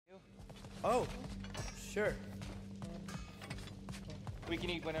Oh, sure. We can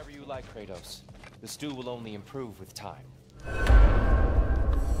eat whenever you like, Kratos. The stew will only improve with time.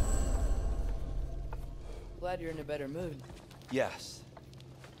 Glad you're in a better mood. Yes.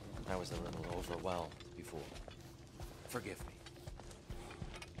 I was a little overwhelmed before. Forgive me.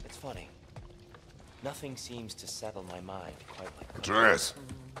 It's funny. Nothing seems to settle my mind quite like Atreus,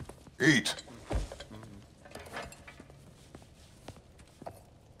 eat.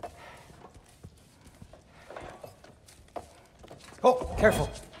 Oh, careful,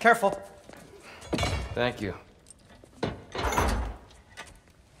 careful. Thank you.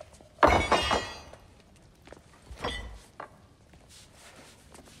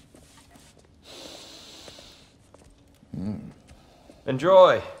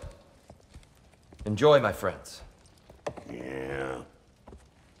 Enjoy. Enjoy, my friends. Yeah.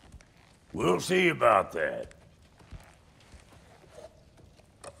 We'll see about that.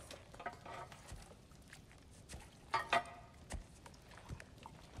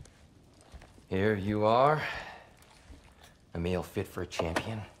 Here you are. A meal fit for a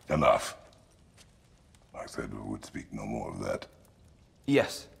champion. Enough. I said we would speak no more of that.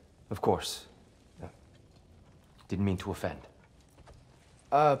 Yes, of course. Didn't mean to offend.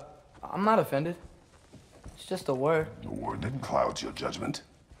 I'm not offended. It's just a word. The word that clouds your judgment.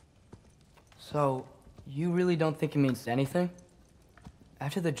 So, you really don't think it means anything?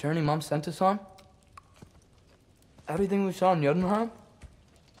 After the journey Mom sent us on? Everything we saw in Jotunheim?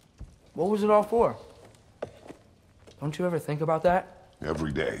 What was it all for? Don't you ever think about that?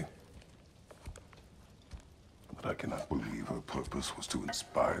 Every day. But I cannot believe her purpose was to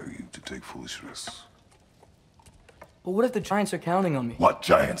inspire you to take foolish risks. But what if the giants are counting on me? What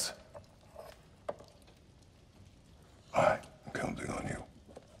giants? I am counting on you.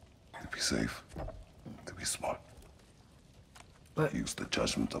 To be safe, to be smart. But... Use the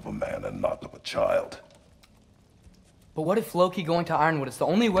judgment of a man and not of a child. But what if Loki going to Ironwood is the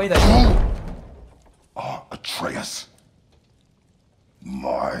only way that... You are Atreus.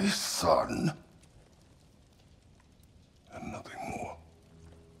 My son. And nothing more.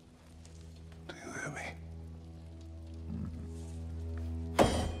 Do you hear me?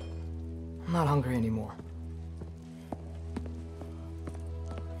 I'm not hungry anymore.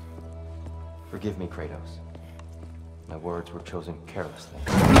 Forgive me, Kratos. My words were chosen carelessly.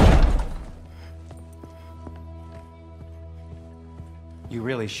 You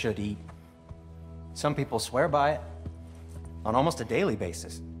really should eat. Some people swear by it. On almost a daily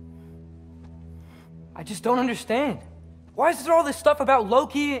basis. I just don't understand. Why is there all this stuff about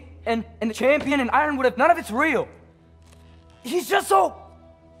Loki and the champion and Ironwood if none of it's real? He's just so...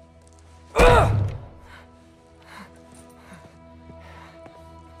 Ugh!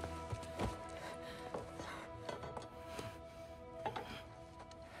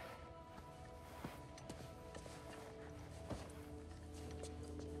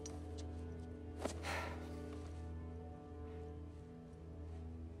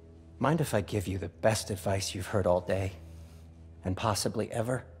 Mind if I give you the best advice you've heard all day? And possibly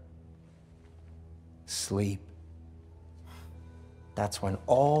ever? Sleep. That's when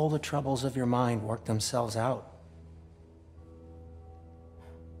all the troubles of your mind work themselves out.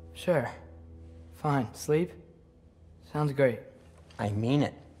 Sure. Fine. Sleep? Sounds great. I mean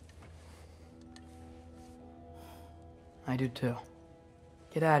it. I do too.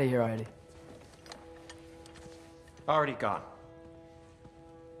 Get out of here already. Already gone.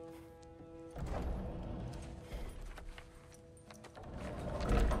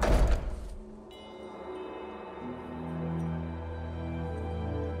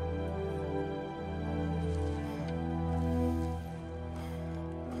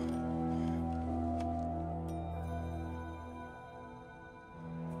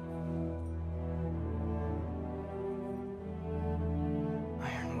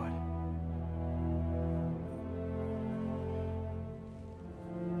 Ironwood.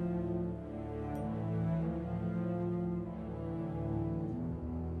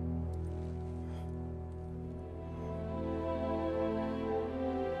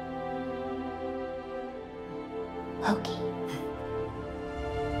 Loki.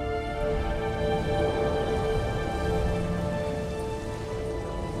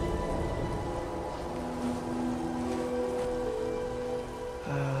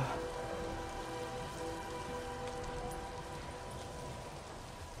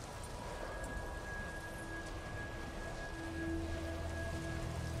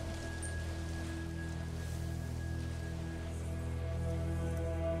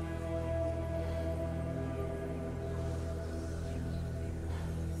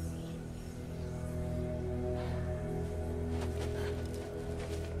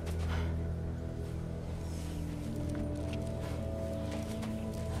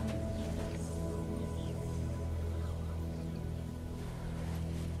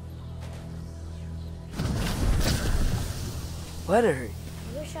 letter.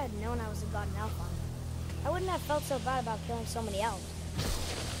 I wish I had known I was a god in Alpha. I wouldn't have felt so bad about killing so many elves.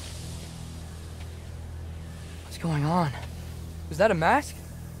 What's going on? Was that a mask?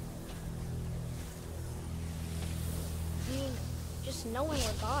 I mean, just knowing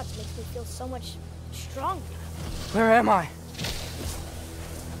we're gods makes me feel so much stronger. Where am I?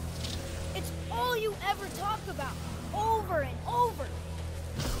 It's all you ever talk about, over and over.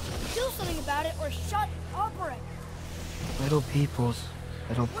 Do something about it or shut up already. Little people's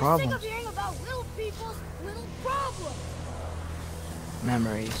little We're problems. sick of hearing about little people's little problems.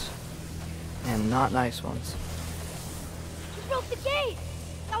 Memories. And not nice ones. You broke the gate.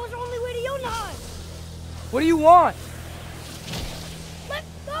 That was our only way to Jotunheim. What do you want? Let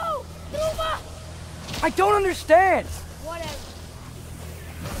go, Numa. I don't understand. Whatever.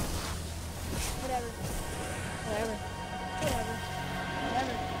 Whatever. Whatever. Whatever.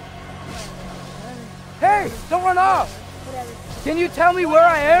 Whatever. Whatever. Hey, don't run off. Whatever. Can you tell me where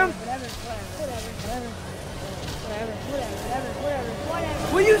I am? Whatever. Whatever. Whatever. Whatever. Whatever. Whatever.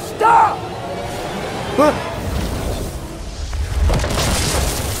 Whatever. Will you stop?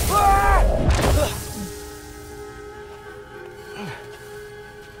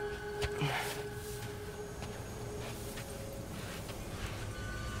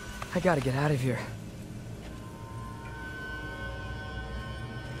 I gotta get out of here.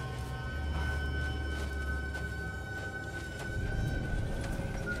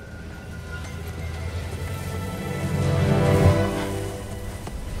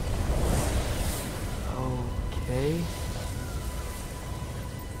 Okay.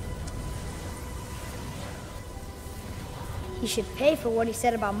 He should pay for what he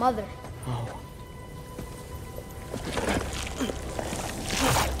said about Mother. Oh.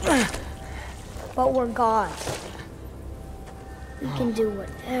 But we're gods. We can do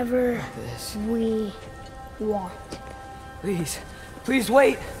whatever This. we want. Please. Please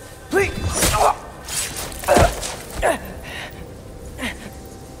wait. Please.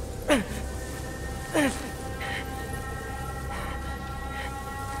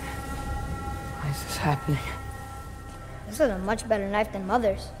 Why is this happening? This is a much better knife than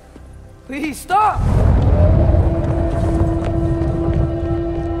Mother's. Please stop!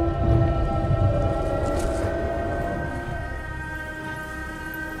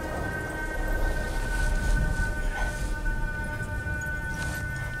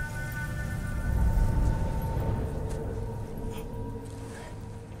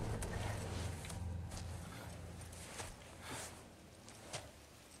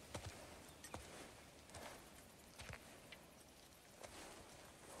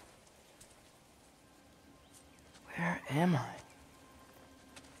 Where am I?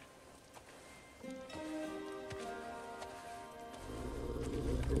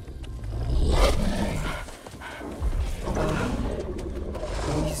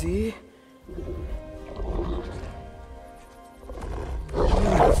 Easy.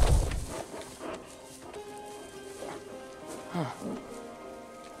 Huh.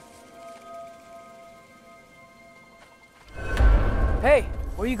 Hey,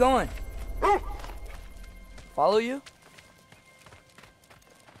 where are you going? Follow you?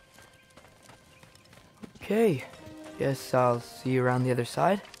 Okay. Guess I'll see you around the other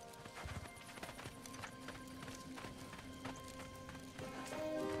side.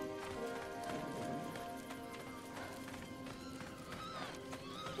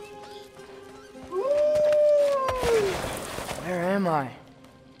 Where am I?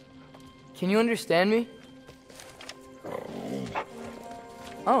 Can you understand me?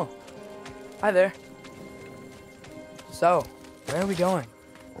 Oh. Hi there. So, where are we going?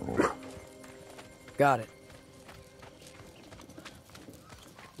 Got it.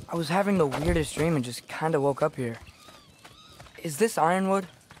 I was having the weirdest dream and just kinda woke up here. Is this Ironwood?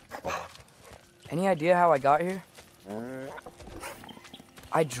 Any idea how I got here?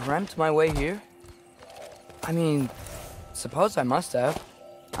 I dreamt my way here? I mean, suppose I must have.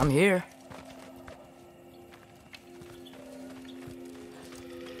 I'm here.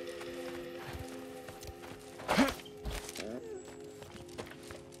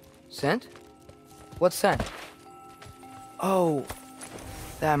 Scent? What scent? Oh,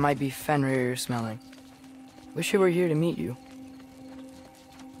 that might be Fenrir you're smelling. Wish I were here to meet you.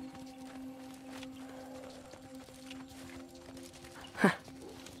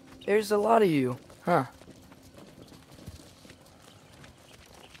 There's a lot of you, huh?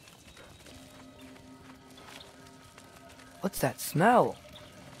 What's that smell?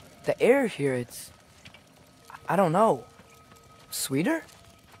 The air here, I don't know. Sweeter?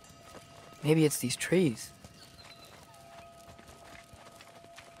 Maybe it's these trees.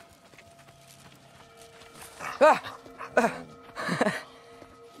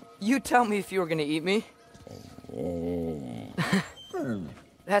 You tell me if you were gonna eat me.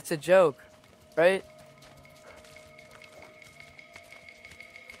 That's a joke, right?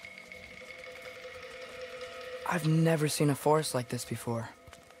 I've never seen a forest like this before.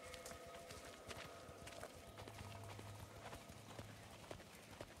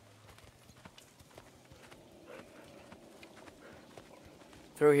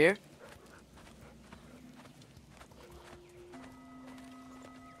 Through here?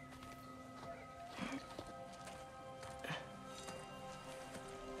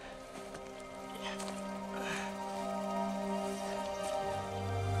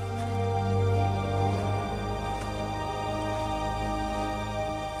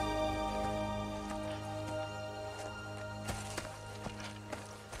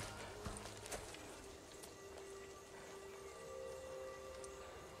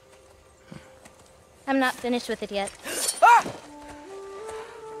 I'm not finished with it yet. Ah!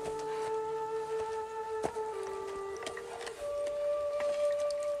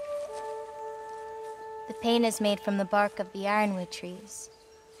 The paint is made from the bark of the ironwood trees.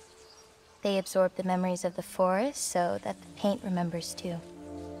 They absorb the memories of the forest so that the paint remembers too.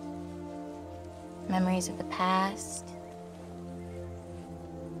 Memories of the past,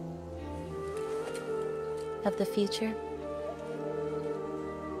 of the future.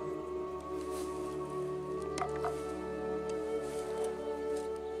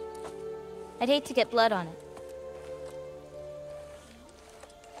 I'd hate to get blood on it.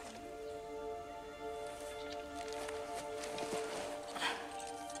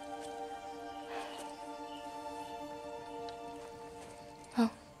 Oh,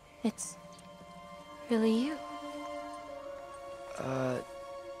 it's really you.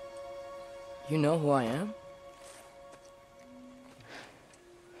 You know who I am?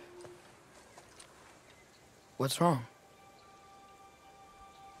 What's wrong?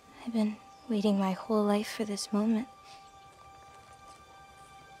 I've been waiting my whole life for this moment.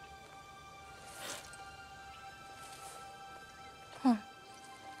 Huh.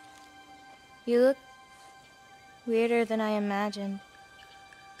 You look weirder than I imagined.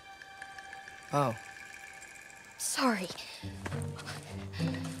 Oh. Sorry.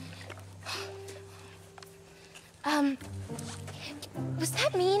 Was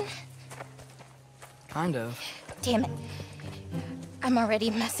that mean? Kind of. Damn it. I'm already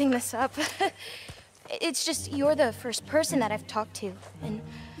messing this up. It's just you're the first person that I've talked to in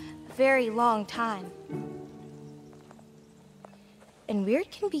a very long time. And weird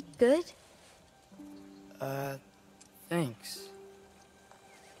can be good. Thanks.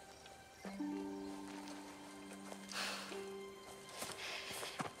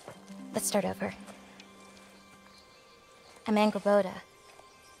 Let's start over. I'm Angrboda.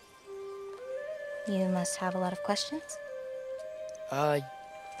 You must have a lot of questions?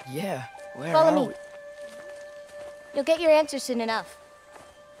 Yeah. Where Follow are me. we? You'll get your answers soon enough.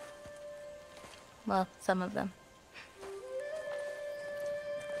 Well, some of them.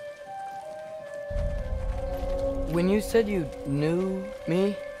 When you said you knew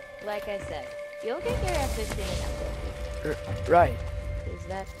me? Like I said, you'll get your answers soon enough. Right. Is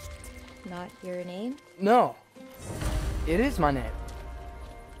that not your name? No. It is my name.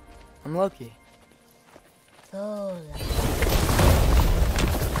 I'm Loki. Lola.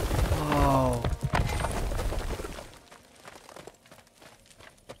 Oh.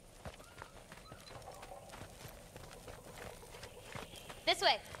 This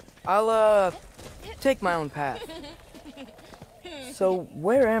way. I'll, take my own path. So,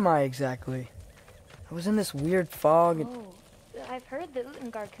 where am I exactly? I was in this weird fog and... Oh, I've heard the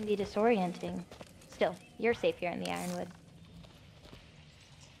Utengard can be disorienting. Still, you're safe here in the Ironwood.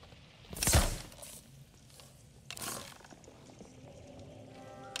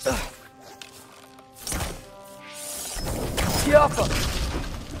 Yappa!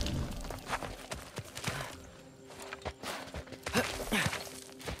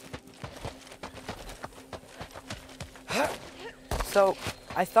 So,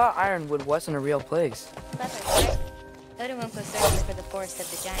 I thought Ironwood wasn't a real place. Clever, right? Odin won't go searching for the Forest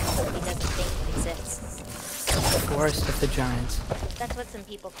of the Giants if he doesn't think it exists. The Forest of the Giants. That's what some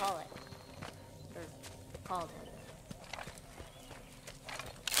people call it. Or called it.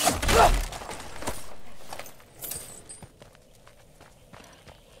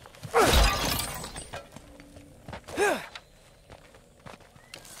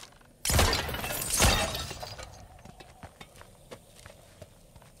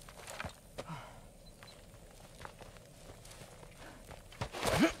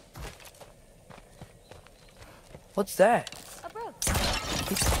 What's that? A brook.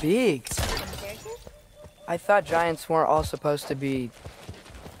 It's big. Compared to? I thought giants weren't all supposed to be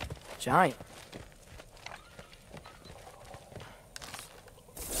giant.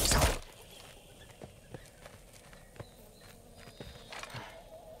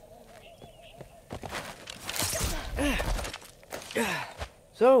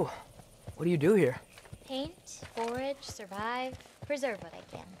 So, what do you do here? Paint, forage, survive, preserve what I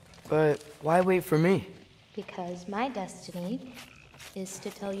can. But why wait for me? Because my destiny is to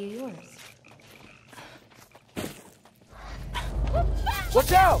tell you yours.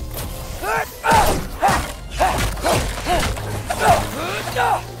 Watch out!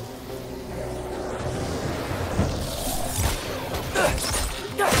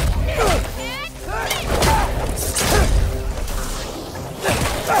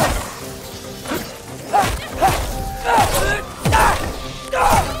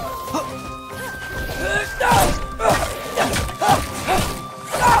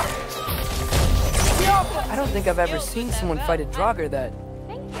 I don't think I've ever seen someone fight a Draugr that...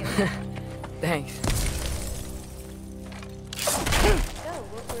 Thank you. Thanks. So,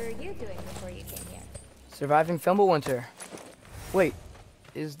 what were you doing before you came here? Surviving Fimbulwinter. Wait,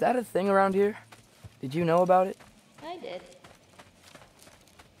 is that a thing around here? Did you know about it? I did.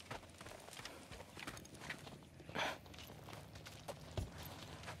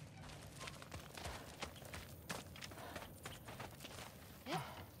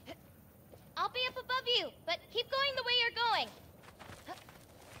 I'll be up above you, but keep going the way you're going.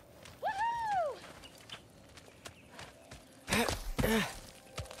 Woohoo!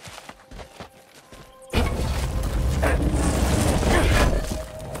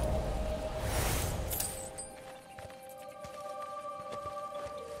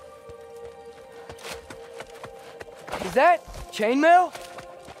 Is that chainmail?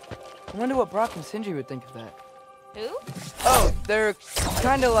 I wonder what Brock and Sindri would think of that. Who? Oh, they're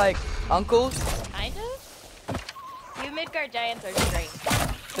kind of like uncles. Kind of? You Midgard giants are strange.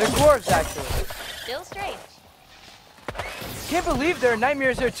 They're dwarves, actually. Still strange. Can't believe there are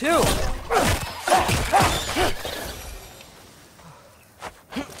nightmares here, too.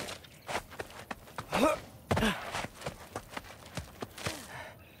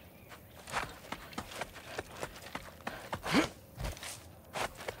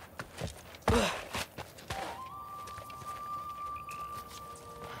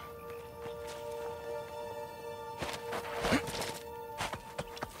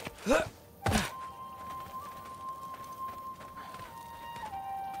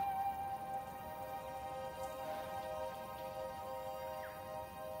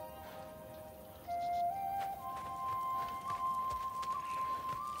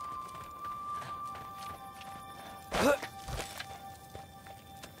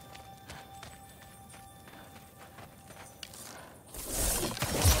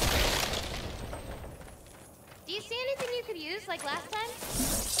 Do you see anything you could use like last time?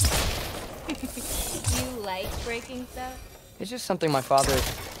 You like breaking stuff? It's just something my father...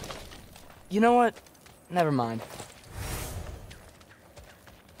 You know what? Never mind.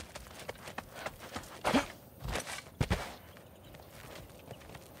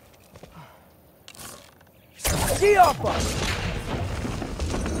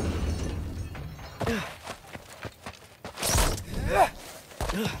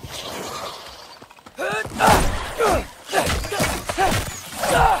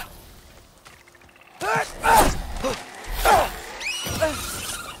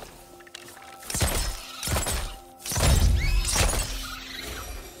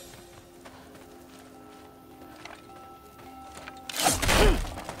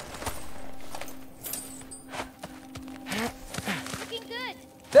 Looking good.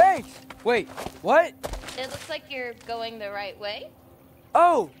 Thanks! Wait, what? It looks like you're going the right way.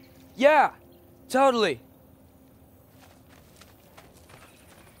 Oh, yeah, totally.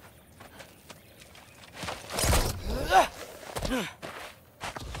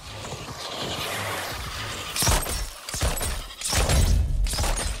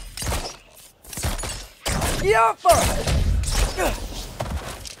 Yappa!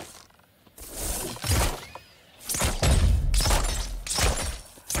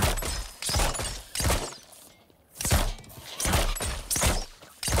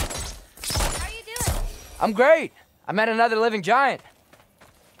 How are you doing? I'm great. I met another living giant.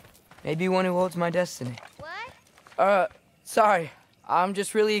 Maybe one who holds my destiny. What? Sorry. I'm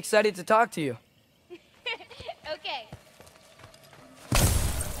just really excited to talk to you. Okay.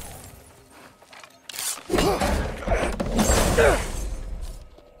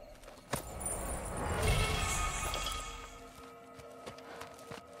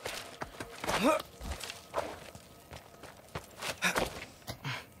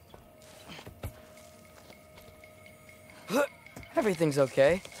 Everything's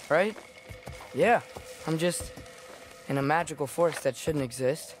okay, right? Yeah, I'm just in a magical force that shouldn't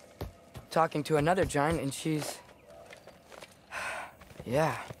exist. Talking to another giant and she's...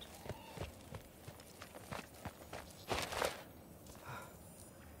 yeah.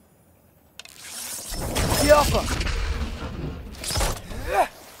 Alpha!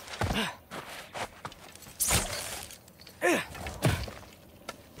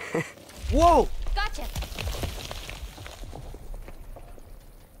 Whoa! Gotcha.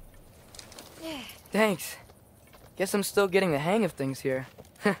 Thanks. Guess I'm still getting the hang of things here.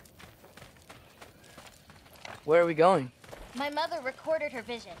 Where are we going? My mother recorded her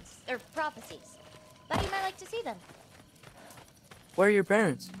visions, or prophecies. Thought you might like to see them. Where are your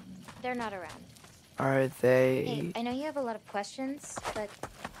parents? They're not around. Are they... Hey, I know you have a lot of questions, but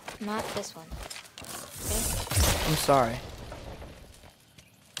not this one. Okay? I'm sorry.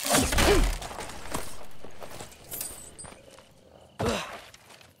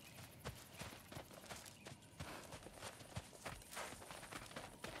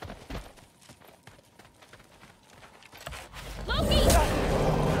 Loki!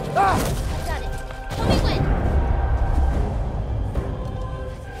 Got it. Help me win.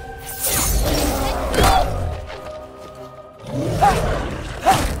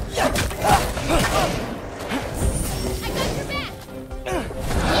 I got your back.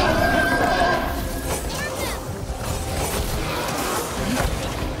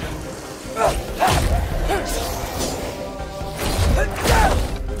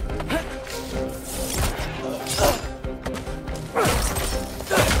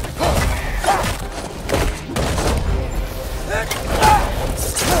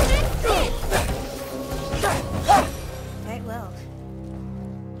 Quite well.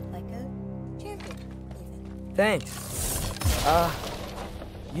 Like a champion, even. Thanks.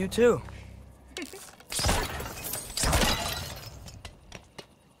 You too.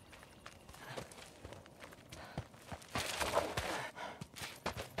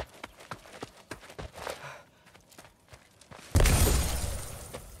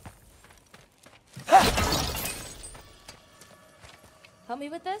 Help me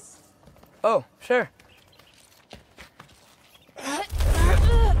with this? Oh, sure.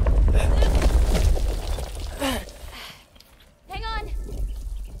 Hang on.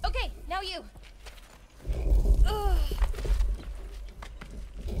 Okay, now you.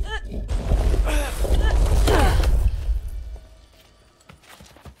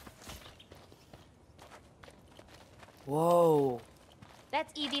 Whoa.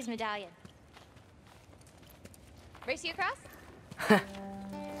 That's Evie's medallion. Race you across?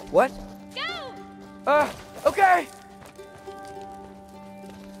 What? Go! Okay!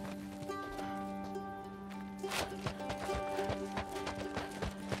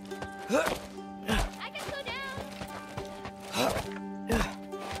 I can slow down.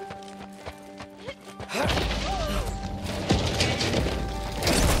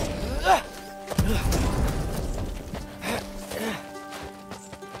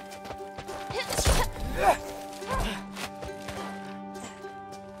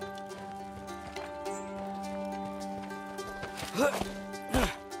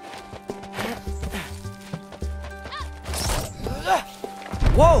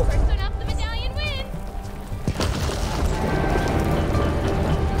 Whoa! First one off the medallion wins.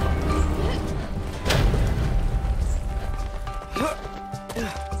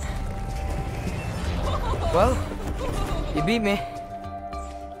 Well, you beat me.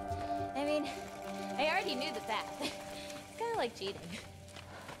 I mean, I already knew the fact. It's kind of like cheating.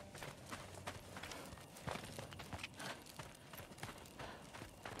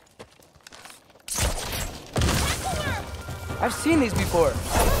 I've seen these before.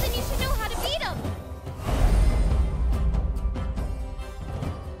 Well, then you should know how to beat them.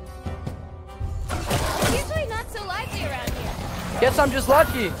 Usually not so lively around here. Guess I'm just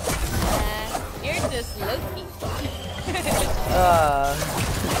lucky. You're just Loki.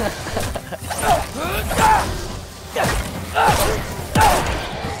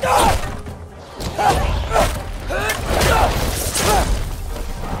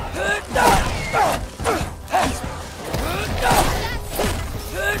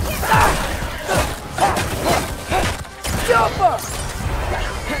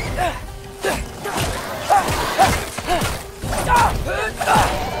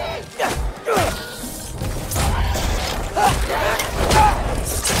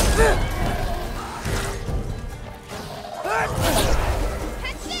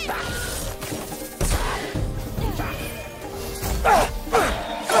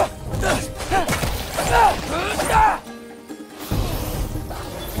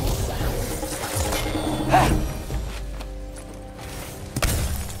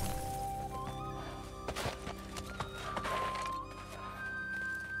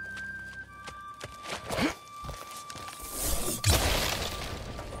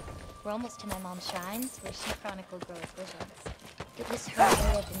 We're almost to my mom's shrines, where she chronicled Grove's visions. It was her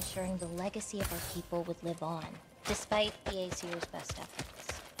way of ensuring the legacy of our people would live on, despite the Aesir's best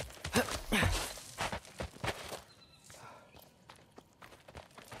efforts.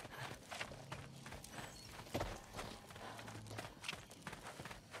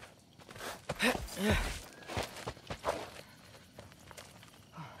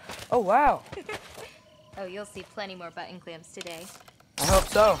 Oh, wow. Oh, you'll see plenty more button clamps today. I hope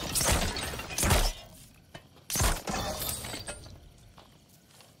so.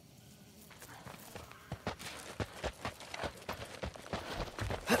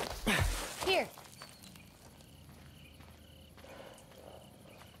 Here.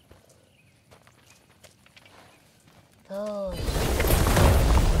 Those.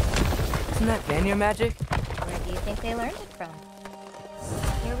 Isn't that Vanir magic? Where do you think they learned it from?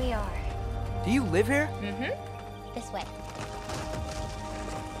 Here we are. Do you live here? Mm-hmm. This way.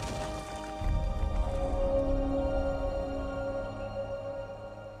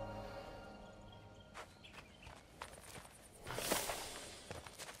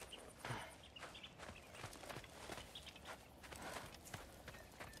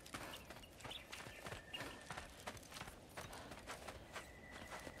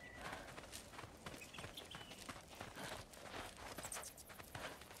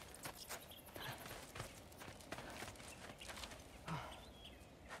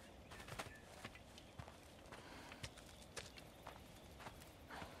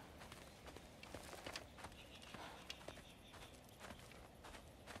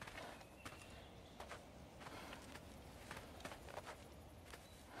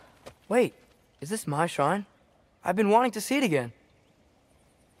 Wait, is this my shrine? I've been wanting to see it again.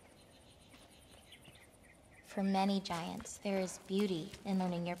 For many giants, there is beauty in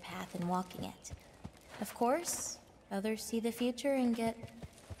learning your path and walking it. Of course, others see the future and get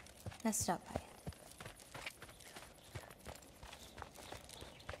messed up by it.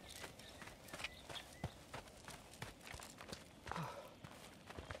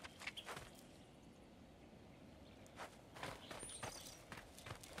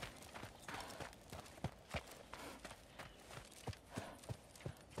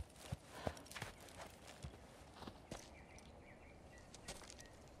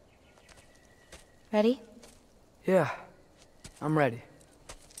 Ready? Yeah, I'm ready.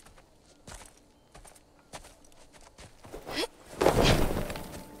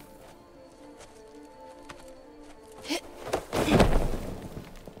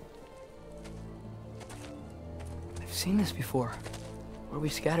 I've seen this before, where we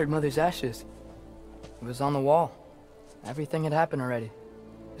scattered Mother's ashes. It was on the wall. Everything had happened already,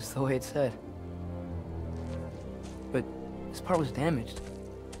 just the way it said. But this part was damaged.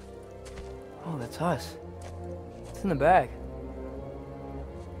 Oh, that's us. It's in the bag.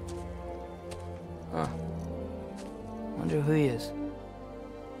 Huh. Wonder who he is.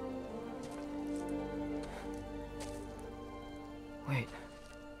 Wait.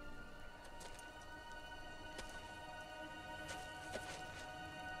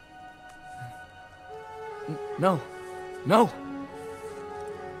 No. No!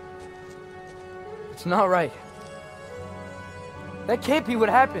 It's not right. That can't be what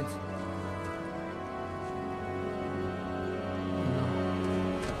happened.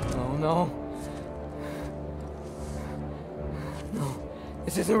 No. No.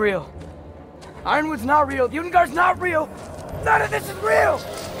 This isn't real. Ironwood's not real. Ungar's not real. None of this is real!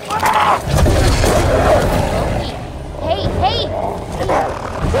 Hey!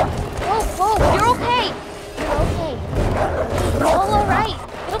 Whoa, you're okay! You're okay. It's all alright.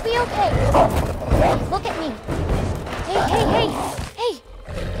 It'll be okay. Look at me.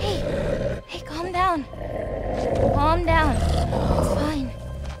 Hey, calm down. Calm down. It's fine.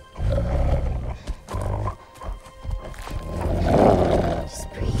 Just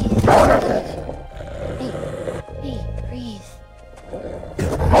breathe. Hey, breathe.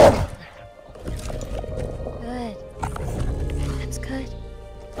 Good. That's good.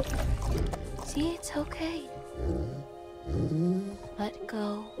 See, it's okay. Let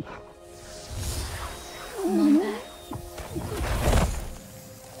go. Come on back.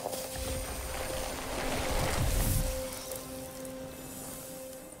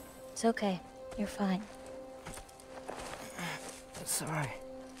 It's okay. You're fine. Sorry.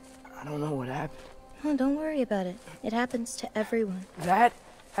 I don't know what happened. Oh, don't worry about it. It happens to everyone. That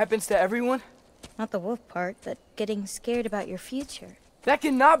happens to everyone? Not the wolf part, but getting scared about your future. That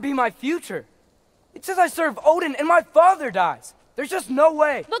cannot be my future. It says I serve Odin and my father dies. There's just no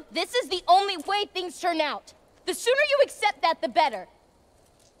way. Look, this is the only way things turn out. The sooner you accept that, the better.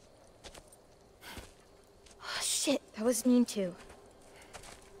 Oh, shit, that was mean too.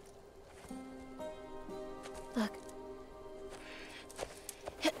 Look.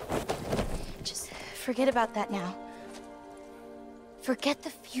 Just forget about that now. Forget the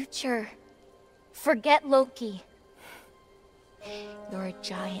future. Forget Loki. You're a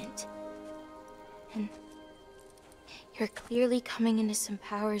giant. And you're clearly coming into some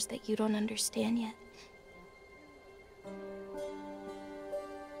powers that you don't understand yet.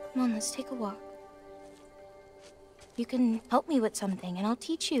 Come on, let's take a walk. You can help me with something and I'll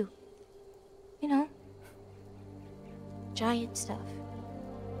teach you. You know, giant stuff.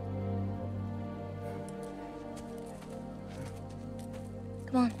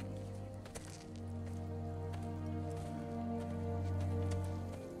 Come on.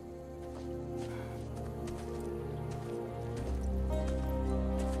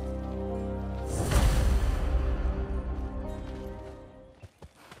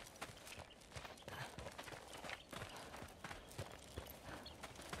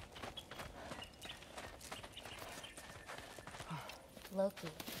 Loki,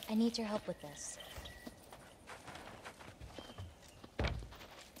 I need your help with this.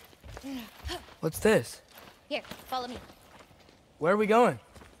 What's this? Here, follow me. Where are we going?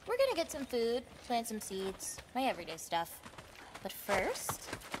 We're gonna get some food, plant some seeds, my everyday stuff. But first,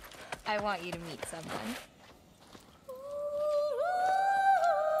 I want you to meet someone.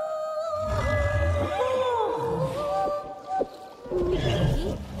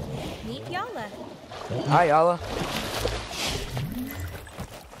 Loki, meet Yala. Hi, Yala.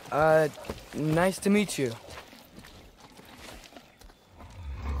 Nice to meet you.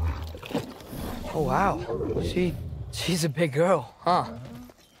 Oh, wow. She's a big girl, huh?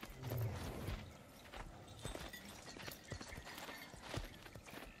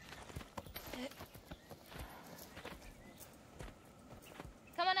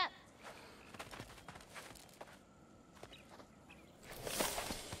 Come on up.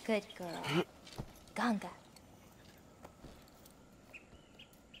 Good girl. Ganga.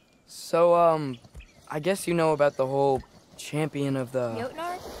 So, I guess you know about the whole champion of the...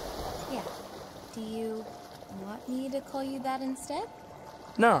 Jotnar? Yeah. Do you want me to call you that instead?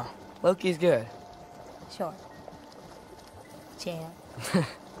 No, Loki's good. Sure. Champ.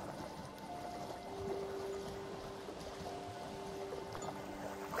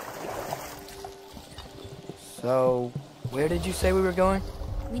 So, where did you say we were going?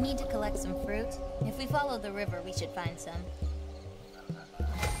 We need to collect some fruit. If we follow the river, we should find some.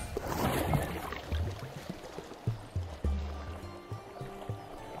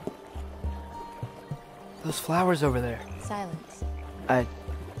 Those flowers over there. Silence.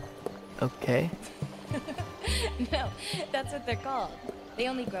 Okay. No, that's what they're called. They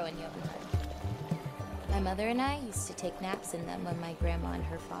only grow in Jotunheim. My mother and I used to take naps in them when my grandma and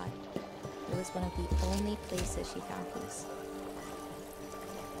her fought. It was one of the only places she found peace.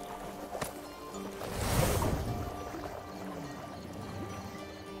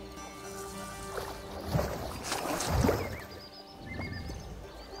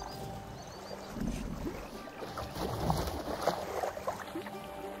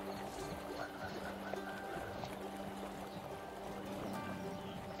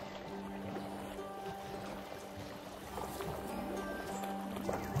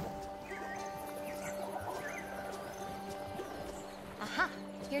 Aha!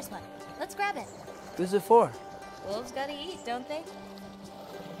 Here's one. Let's grab it. Who's it for? Wolves gotta eat, don't they?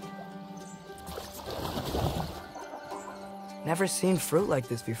 Never seen fruit like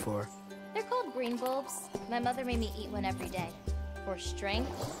this before. They're called green bulbs. My mother made me eat one every day. For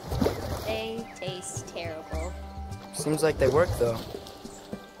strength, they taste terrible. Seems like they work, though.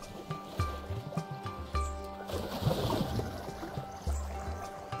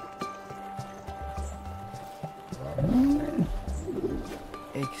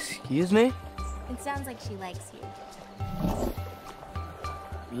 Excuse me? It sounds like she likes you.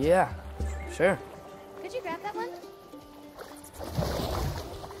 Yeah, sure. Could you grab that one?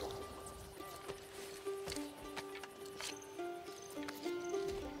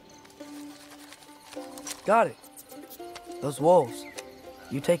 Got it. Those wolves.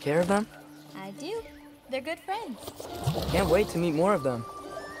 You take care of them? I do. They're good friends. Can't wait to meet more of them.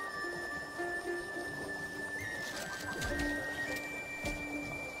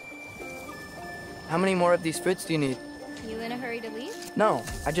 How many more of these fruits do you need? You in a hurry to leave? No,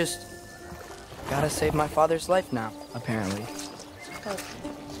 I just gotta save my father's life now, apparently. Look,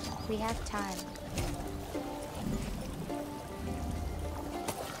 we have time.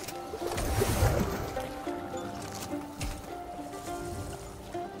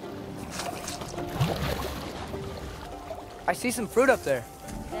 I see some fruit up there.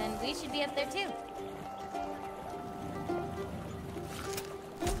 Then we should be up there too.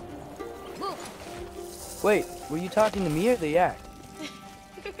 Move. Wait, were you talking to me or the yak?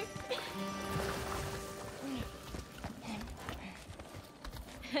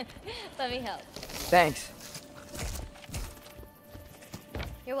 Let me help. Thanks.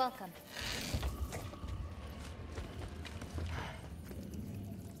 You're welcome.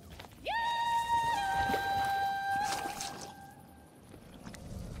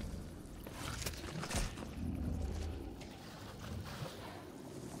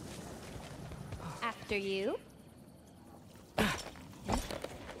 After you.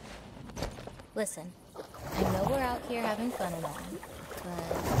 Listen, I know we're out here having fun and all,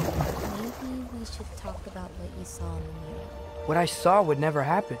 but maybe we should talk about what you saw in the mirror. What I saw would never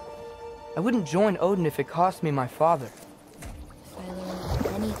happen. I wouldn't join Odin if it cost me my father. If I learned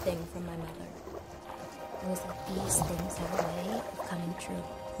anything from my mother, it was that these things have a way of coming true,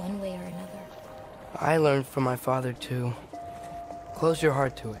 one way or another. I learned from my father too. Close your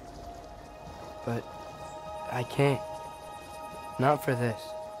heart to it. But I can't. Not for this.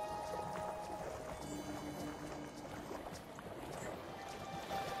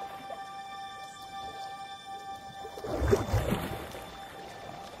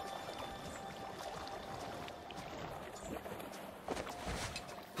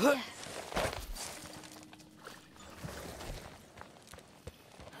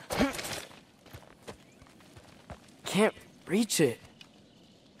 Can't reach it.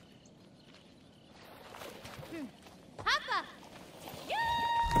 Hoppa!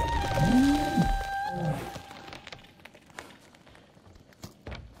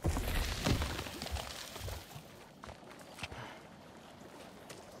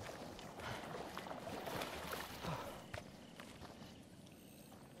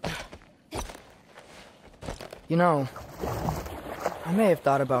 You know, I may have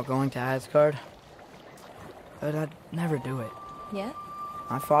thought about going to Asgard, but I'd never do it. Yeah?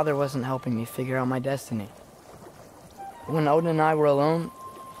 My father wasn't helping me figure out my destiny. When Odin and I were alone,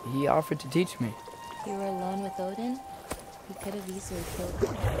 he offered to teach me. You were alone with Odin? He could have easily killed you.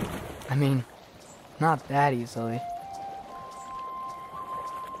 I mean, not that easily.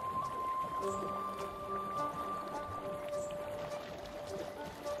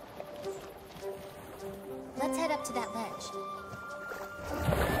 Let's head up to that ledge.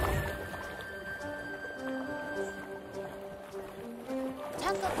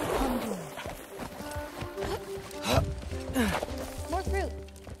 More fruit.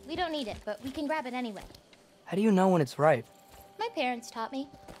 We don't need it, but we can grab it anyway. How do you know when it's ripe? My parents taught me.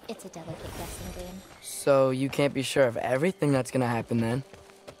 It's a delicate guessing game. So you can't be sure of everything that's gonna happen then?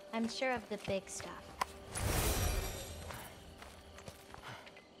 I'm sure of the big stuff.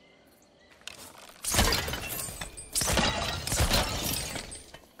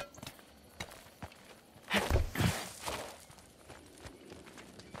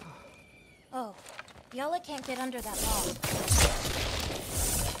 Oh, Yala can't get under that wall.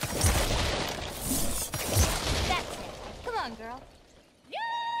 That's it. Come on, girl.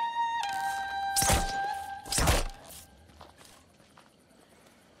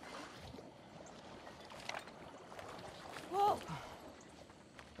 Whoa.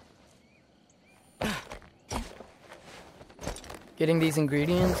 Getting these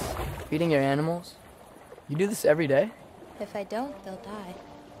ingredients, feeding your animals. You do this every day? If I don't, they'll die.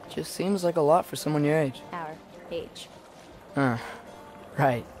 Just seems like a lot for someone your age. Our age.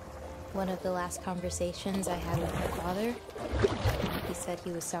 Right. One of the last conversations I had with my father, he said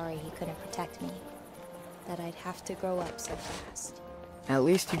he was sorry he couldn't protect me. That I'd have to grow up so fast. At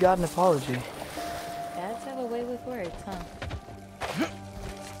least you got an apology. Dads have a way with words, huh?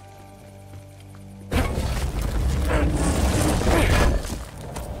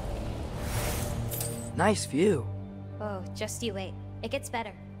 Nice view. Oh, just you wait. It gets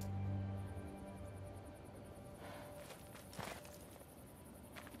better.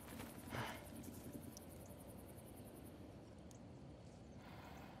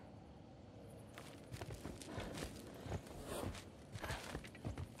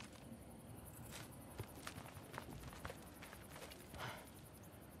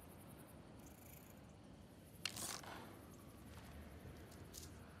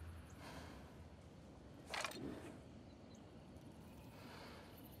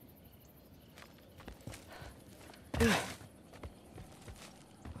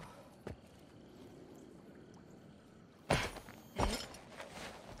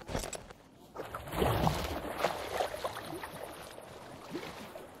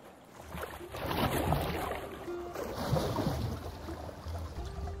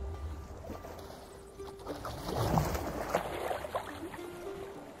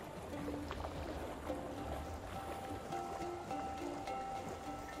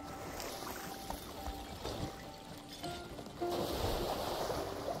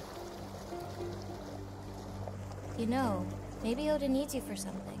 You know, maybe Odin needs you for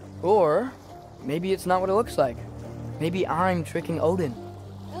something. Or maybe it's not what it looks like. Maybe I'm tricking Odin.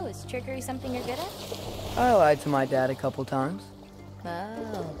 Oh, is trickery something you're good at? I lied to my dad a couple times.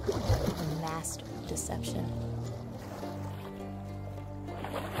 Oh, a master of deception.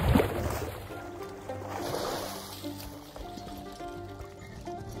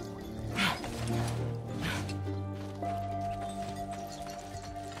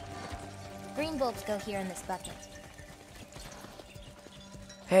 Green bulbs go here in this bucket.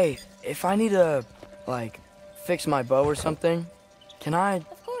 Hey, if I need to, like, fix my bow or something, can I?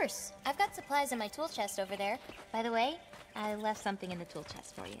 Of course. I've got supplies in my tool chest over there. By the way, I left something in the tool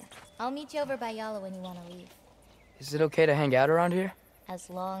chest for you. I'll meet you over by Yala when you want to leave. Is it okay to hang out around here? As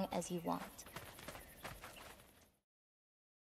long as you want.